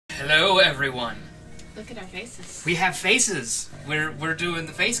Hello, everyone. Look at our faces. We have faces. We're doing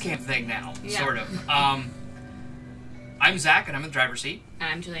the face cam thing now, sort of. I'm Zach, and I'm in the driver's seat. And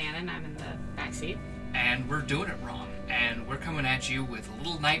I'm Juliana, and I'm in the back seat. And we're doing it wrong. And we're coming at you with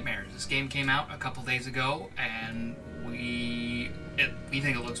Little Nightmares. This game came out a couple days ago, and we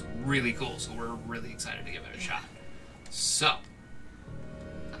think it looks really cool, so we're really excited to give it a shot. So,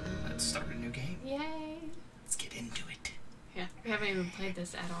 let's start a new game. Yay! Let's get into it. Yeah, we haven't even played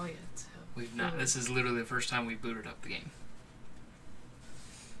this at all yet, so... We've not. This is literally the first time we booted up the game.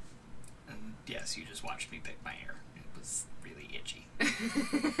 And yes, you just watched me pick my hair. It was really itchy.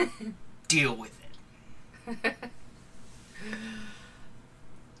 Deal with it.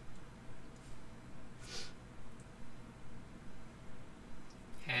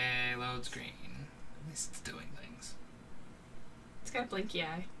 Hey, load screen. At least it's doing things. It's got a blinky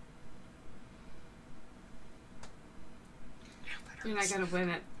eye. You're not gonna win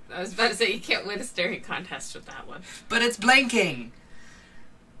it. I was about to say, you can't win a staring contest with that one. But it's blinking!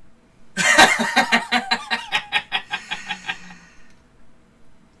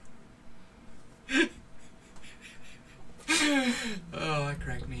 Oh, that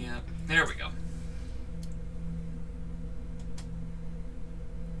cracked me up. There we go.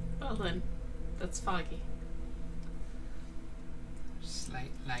 Well then, that's foggy. Slight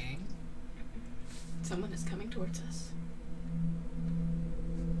lighting. Someone is coming towards us.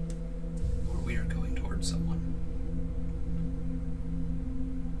 Or we are going towards someone.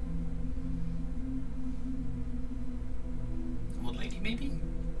 Old lady, maybe?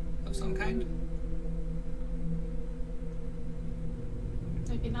 Of some kind?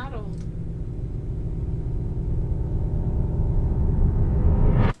 Maybe not old.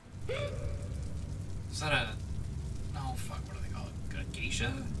 Is that a... Oh, fuck, what do they call it? A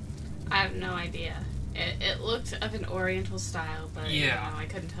geisha? I have no idea. It looked of an oriental style, but Yeah. you know, I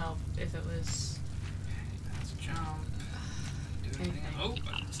couldn't tell if it was... Okay, let's jump. Do anything. Anything. Oh,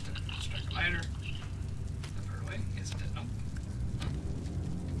 but strike a lighter. Far away. Yes, it did. Nope.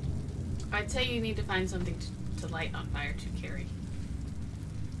 I'd say you need to find something to light on fire to carry.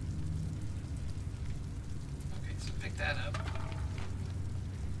 Okay, so pick that up.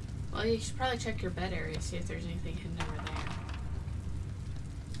 Well, you should probably check your bed area, see if there's anything hidden over there.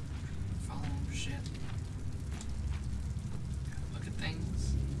 Follow shit. Gotta look at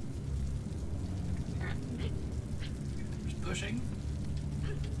things. There's pushing.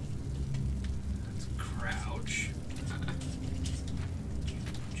 Let's crouch.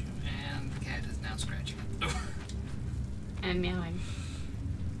 And the cat is now scratching at the door. And meowing.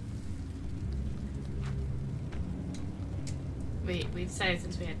 We decided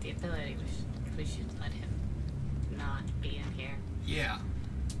since we had the ability, we should let him not be in here. Yeah.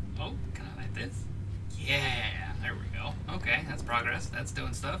 Oh, can I light this? Yeah, there we go. Okay, that's progress. That's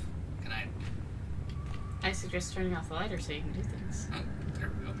doing stuff. Can I... I suggest turning off the lighter so you can do things. Oh, there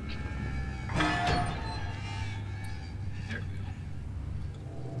we go. There we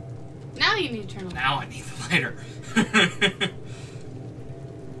go. Now you need to turn on the Now I need the lighter.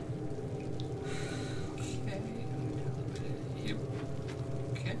 Yep.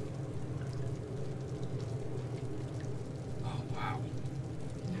 Okay. Oh, wow.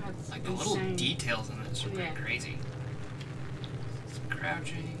 No, it's Like the insane. little details in this are pretty Yeah. crazy. Some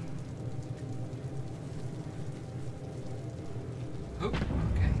crouching. Oh,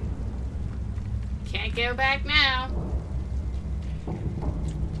 okay. Can't go back now.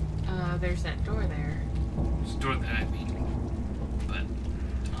 There's that door there. There's a door that I mean. But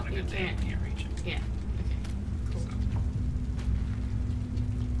on a You good day, can't. I can't reach it. Yeah. Okay. Cool. So.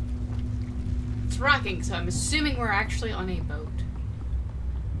 It's rocking, so I'm assuming we're actually on a boat.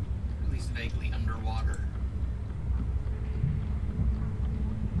 At least vaguely underwater.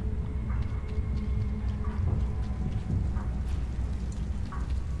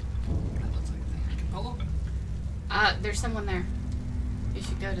 That looks like a thing I can pull open. There's someone there. You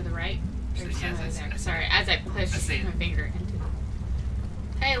should go to the right. There's Yes, someone I see there. it. Sorry, as I I push see it. my finger into it.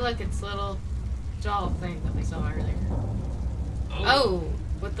 Hey, look, it's a little doll thing that we saw earlier. Oh,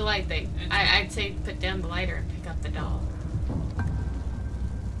 with the light thing. I'd say put down the lighter and pick up the doll.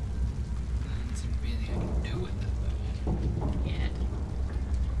 Doesn't seem to be anything I can do with it, though. Yeah.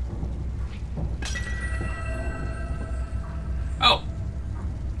 Oh!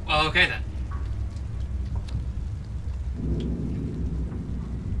 Well, okay then.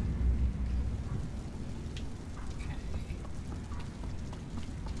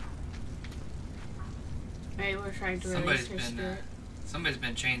 Maybe we're trying to Somebody's release her spirit. Somebody's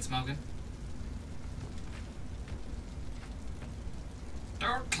been chain smoking.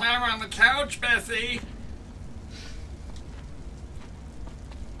 Don't climb on the couch, Bessie!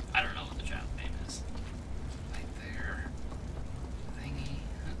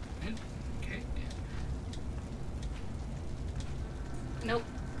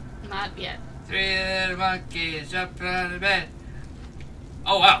 Not yet. 3 little monkeys jumping on the bed.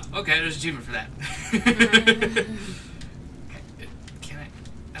 Oh wow, okay, there's an achievement for that. Can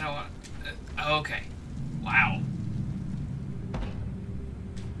I don't want... okay. Wow.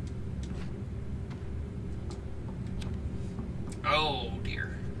 Oh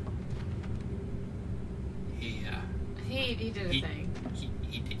dear. He did a thing.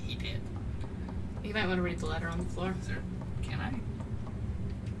 He did. You might want to read the letter on the floor. Is there... Can I?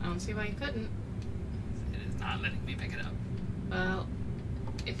 I don't see why you couldn't. It is not letting me pick it up. Well,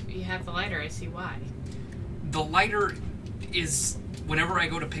 if you have the lighter, I see why. The lighter is... Whenever I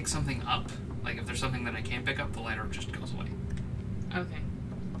go to pick something up, like if there's something that I can't pick up, the lighter just goes away. Okay.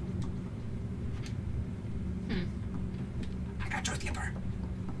 I got your slipper.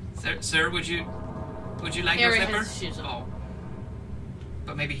 Sir, would you like Harry your slipper? has shoes on. Oh.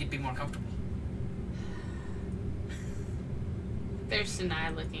 But maybe he'd be more comfortable. There's Sinai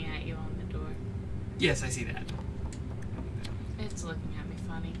looking at you on the door. Yes, I see that. It's looking at me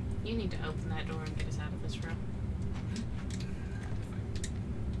funny. You need to open that door and get us out of this room.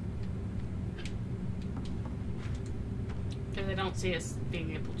 Because I don't see us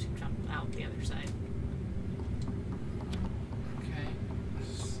being able to jump out the other side.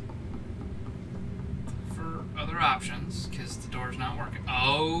 For other options, because the door's not working.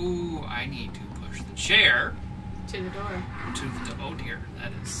 Oh, I need to push the chair To the door. to the... Oh dear,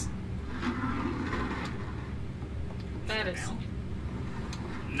 that is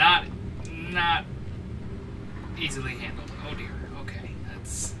not easily handled. Oh dear. Okay,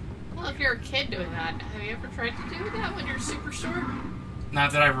 that's... Well, if you're a kid doing that, have you ever tried to do that when you're super short?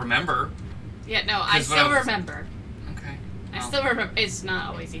 Not that I remember. Yeah, no, I still remember. Okay. I still remember. It's not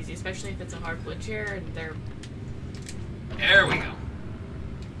always easy, especially if it's a hardwood chair and they're... There we go.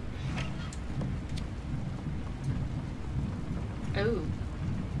 Ooh.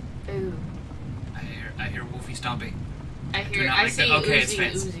 Ooh. I hear Wolfie stomping. I see that. Okay, it's Uzi,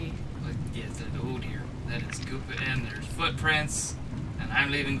 fence. Uzi. Yes, oh dear. That is goop, and there's footprints, and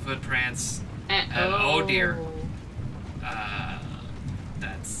I'm leaving footprints. Oh dear.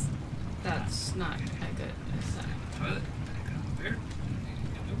 That's not a good sign. Toilet. Back up there.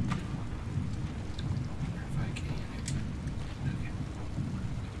 Nope. Wonder if I can. Okay.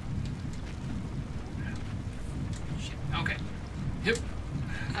 Shit. Okay. Yep.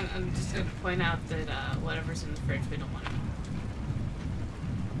 I'm just going to point out that whatever's in the fridge, we don't want it.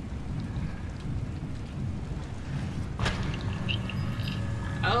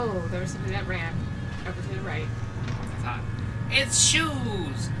 Oh, there was something that ran over to the right. It's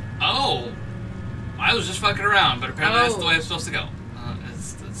shoes! Oh! I was just fucking around, but apparently that's the way I'm supposed to go.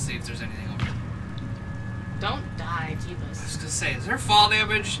 Let's see if there's anything over here. Don't die, I was Jeebus. gonna say, is there fall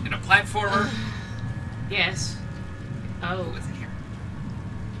damage in a platformer? Yes. Oh. What's in here?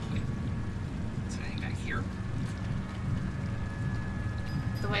 Wait. Is there anything back here?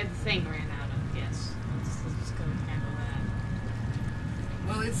 The way the thing ran out of, yes. Let's just go handle that.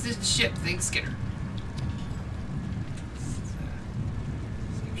 Well, it's this ship. Think Skinner. See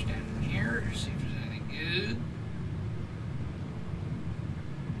what's down in here. See if there's anything good.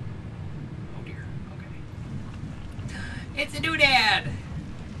 Oh dear. Okay. It's a doodad!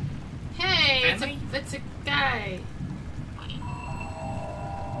 Hey, Family? it's a guy.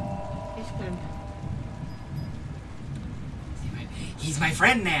 You should put him down. He's my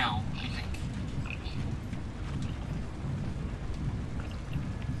friend now, I think.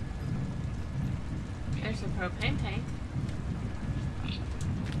 There's a propane tank.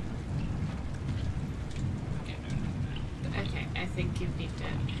 Okay, I think you need to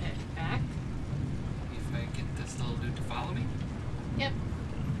head back. If I get this little dude to follow me? Yep.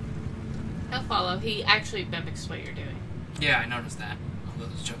 He'll follow. He actually mimics what you're doing. Yeah, I noticed that. Although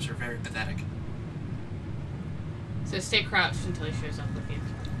those jumps are very pathetic. So stay crouched until he shows up with you.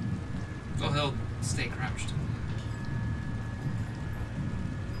 Well, he'll stay crouched.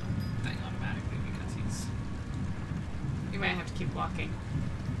 Thing automatically because he's... You might have to keep walking.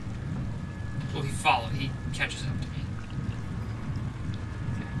 Well, he catches up to me.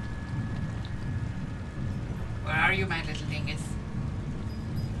 Okay. Where are you, my little dingus?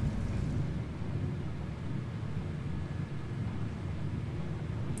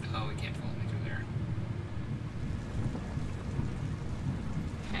 Oh, he can't follow me through there.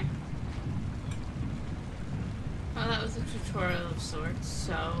 Okay. Well, that was a tutorial of sorts,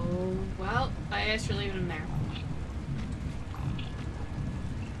 so... Well, I guess you're leaving him there.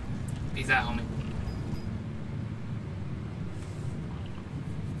 Peace out, homie.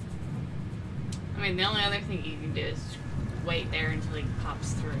 I mean, the only other thing you can do is wait there until he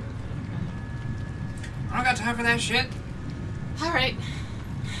pops through. I don't got time for that shit. Alright.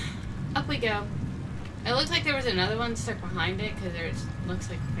 Up we go. It looks like there was another one stuck behind it because there's looks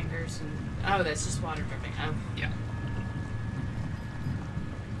like fingers and oh, that's just water dripping. Oh, Yeah.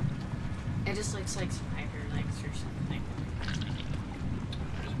 it just looks like spider legs or something.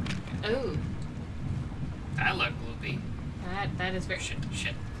 Oh, That looked loopy. that is very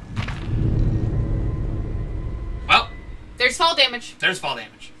Shit. Well, There's fall damage. there's fall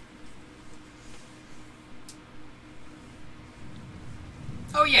damage.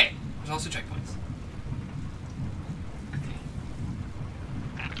 Oh, yay. There's also checkpoints.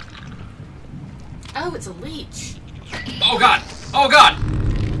 Oh, it's a leech. Oh, God. Oh, God.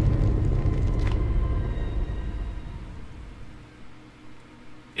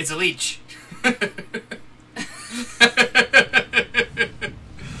 It's a leech.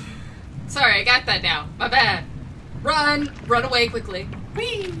 Sorry, I got that now. My bad. Run away quickly.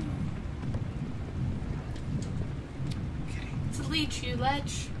 Whee! Okay. It's a leech, you lech.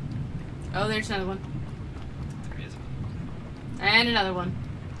 Oh, there's another one. There is. And another one.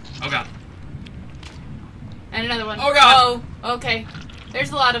 Oh, God. And another one. Oh, God. Oh, okay.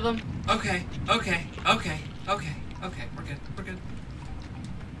 There's a lot of them. Okay. We're good.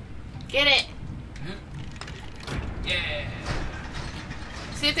 Get it. Yeah.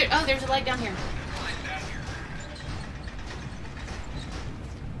 See if there. Oh, there's a light down here.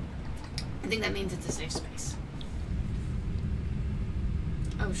 I think that means it's a safe space.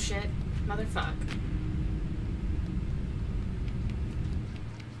 Oh shit. Motherfuck.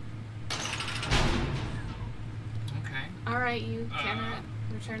 Okay. Alright, you cannot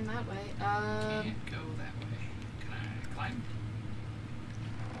return that way. Can't go that way. Can I climb?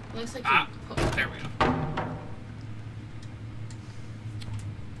 Looks like Ah, you there we go.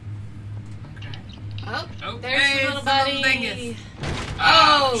 Okay. Oh, there's hey, the little it's buddy. little dingus.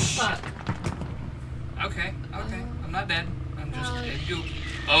 Oh, shit. fuck. Okay. I'm not dead. I'm just Oh. dead goop.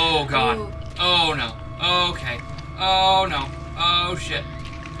 Oh, God. Oh. Oh, no. Okay. Oh, no. Oh, shit.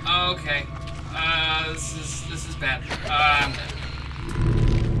 Okay. This is bad. I'm dead.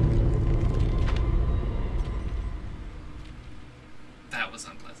 That was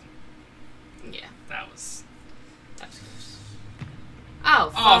unpleasant. Yeah, That's close. Oh,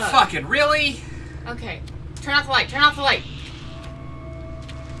 fuck. Oh, fucking really? Okay. Turn off the light. Turn off the light.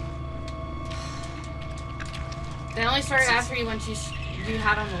 That only started after you once you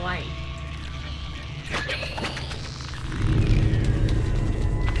had on the light.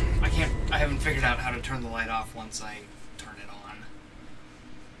 I haven't figured out how to turn the light off once I turn it on.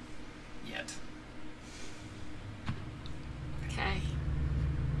 Yet. Okay.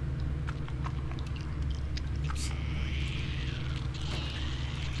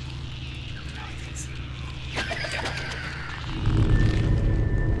 Now I can see.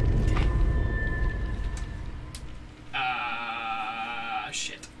 Okay.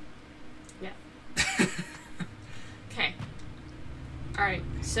 Shit. Yeah. Okay. Alright,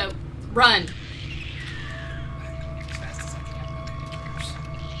 so run. As fast as I can.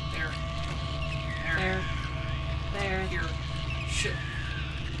 Okay. There. There. Here. Shit.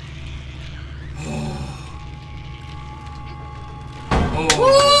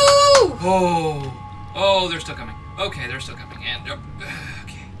 Woo! Oh, they're still coming. Okay, they're still coming. And okay.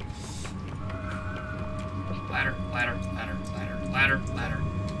 Ladder.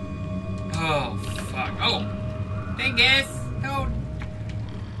 Oh, fuck. Oh. Dingus. No.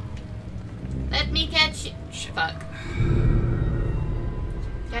 Let me catch you. Shit. Fuck.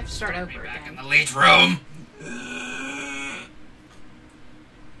 You have to start over Be back in again. the leech room.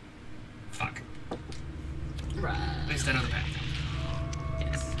 Fuck. Run. At least I know the path.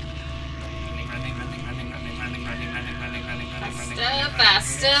 Yes. Running.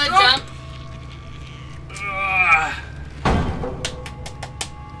 Faster, Oh! jump.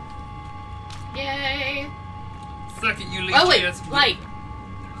 Yay. Suck it, you leech. Oh wait, Yes. light.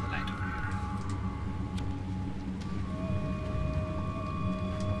 There's a light over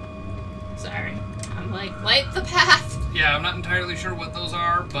here. Sorry. I'm like, light the path. Yeah, I'm not entirely sure what those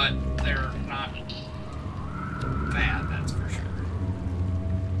are, but they're not bad, that's for sure.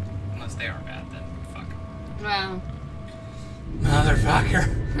 Unless they are bad, then fuck. Well.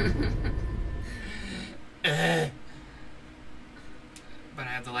 Motherfucker. But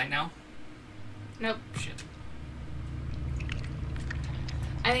I have the light now? Nope. Shit.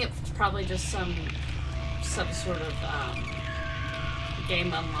 I think it's probably just some sort of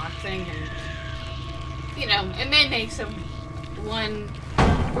game unlock thing, and you know, it may make some one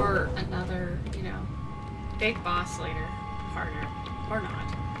or another, you know, big boss later harder or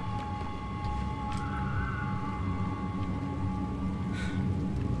not.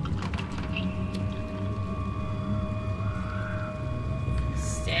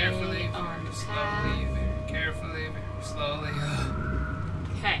 Stay Carefully.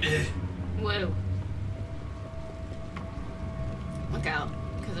 Ugh. Whoa. Look out,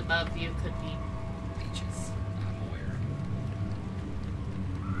 because above you could be beaches. I'm aware.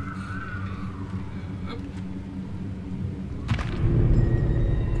 Oop.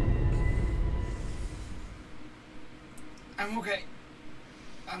 I'm okay.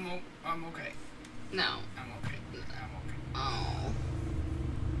 I'm okay. No. I'm okay. I'm okay. Oh.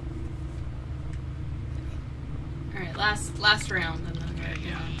 Alright, last round and then Okay, we're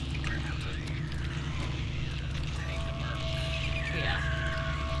yeah. done. We're gonna have to take the mark. Yeah.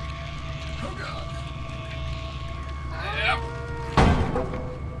 Oh god. Yep.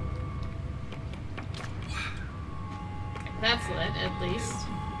 That's lit, at least.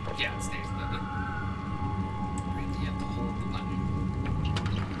 Yeah, it stays lit. You have to hold the button.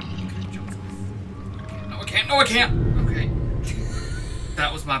 Okay, jump. Okay, no, I can't. No, I can't. Okay.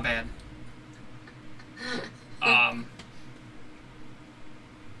 That was my bad.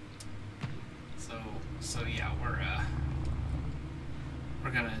 So yeah, we're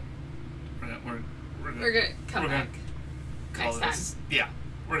gonna Come we're gonna back. call Next this. Yeah,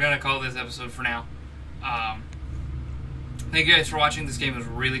 we're gonna call this episode for now. Thank you guys for watching. This game is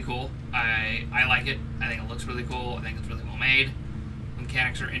really cool. I like it. I think it looks really cool. I think it's really well made. The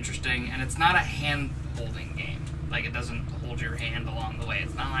mechanics are interesting, and it's not a hand-holding game. Like, it doesn't hold your hand along the way.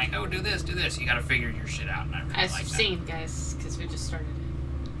 It's not like, oh, do this, do this. You gotta figure your shit out, and I really As like you've that. seen, guys, because we just started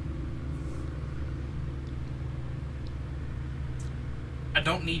I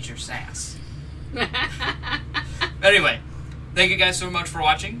don't need your sass. it. Anyway, thank you guys so much for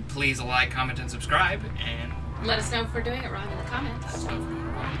watching. Please like, comment, and subscribe, and Let us know if we're doing it wrong in the comments. let us know if you're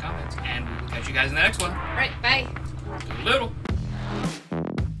in the comments. And we will catch you guys in the next one. Alright, bye. Little.